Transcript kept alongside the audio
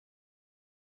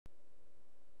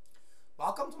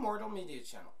Welcome to Mortal Media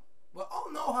Channel. We all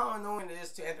know how annoying it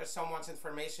is to enter someone's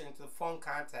information into the phone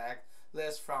contact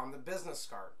list from the business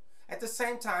card. At the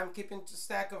same time, keeping a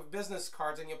stack of business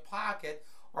cards in your pocket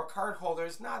or card holder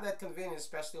is not that convenient,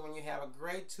 especially when you have a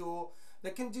great tool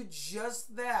that can do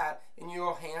just that in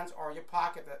your hands or your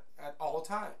pocket at all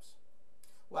times.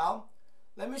 Well,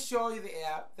 let me show you the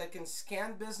app that can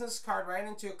scan business card right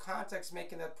into your contacts,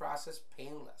 making that process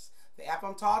painless. The app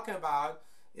I'm talking about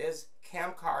is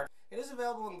CamCard. It is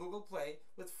available on Google Play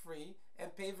with free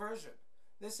and paid version.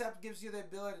 This app gives you the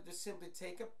ability to simply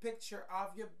take a picture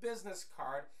of your business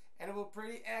card and it will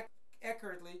pretty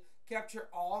accurately capture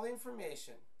all the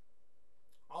information.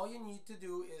 All you need to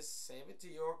do is save it to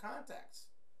your contacts.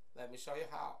 Let me show you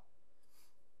how.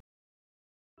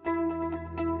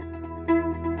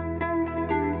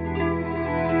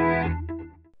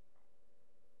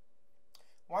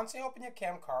 Once you open your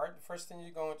CamCard, the first thing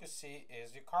you're going to see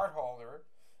is your card holder.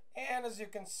 And as you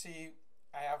can see,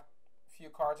 I have a few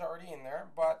cards already in there.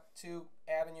 But to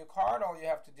add a new card, all you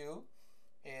have to do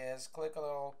is click a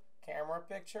little camera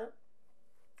picture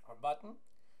or button.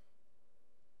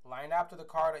 Line up to the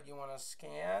card that you want to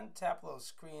scan. Tap a little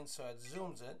screen so it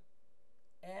zooms it.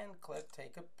 And click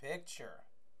take a picture.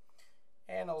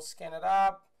 And it'll scan it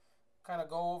up. Kind of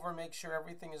go over, make sure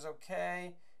everything is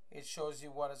okay. It shows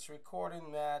you what it's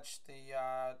recording, match the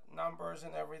numbers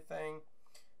and everything.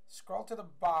 Scroll to the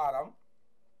bottom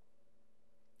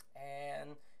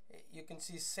and you can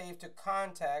see save to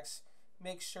contacts.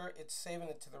 Make sure it's saving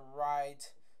it to the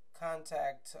right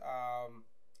contact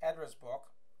address book,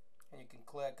 and you can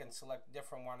click and select a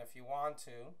different one if you want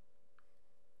to.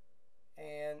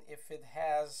 And if it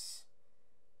has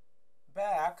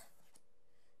back,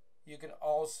 you can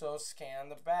also scan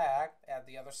the back at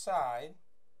the other side.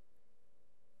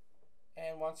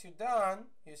 And once you're done,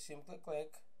 you simply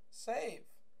click save.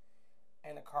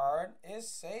 And the card is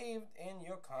saved in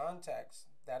your contacts.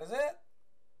 That is it.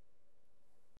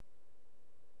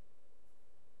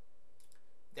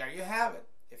 There you have it.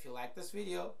 If you like this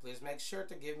video, please make sure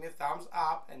to give me a thumbs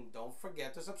up and don't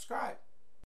forget to subscribe.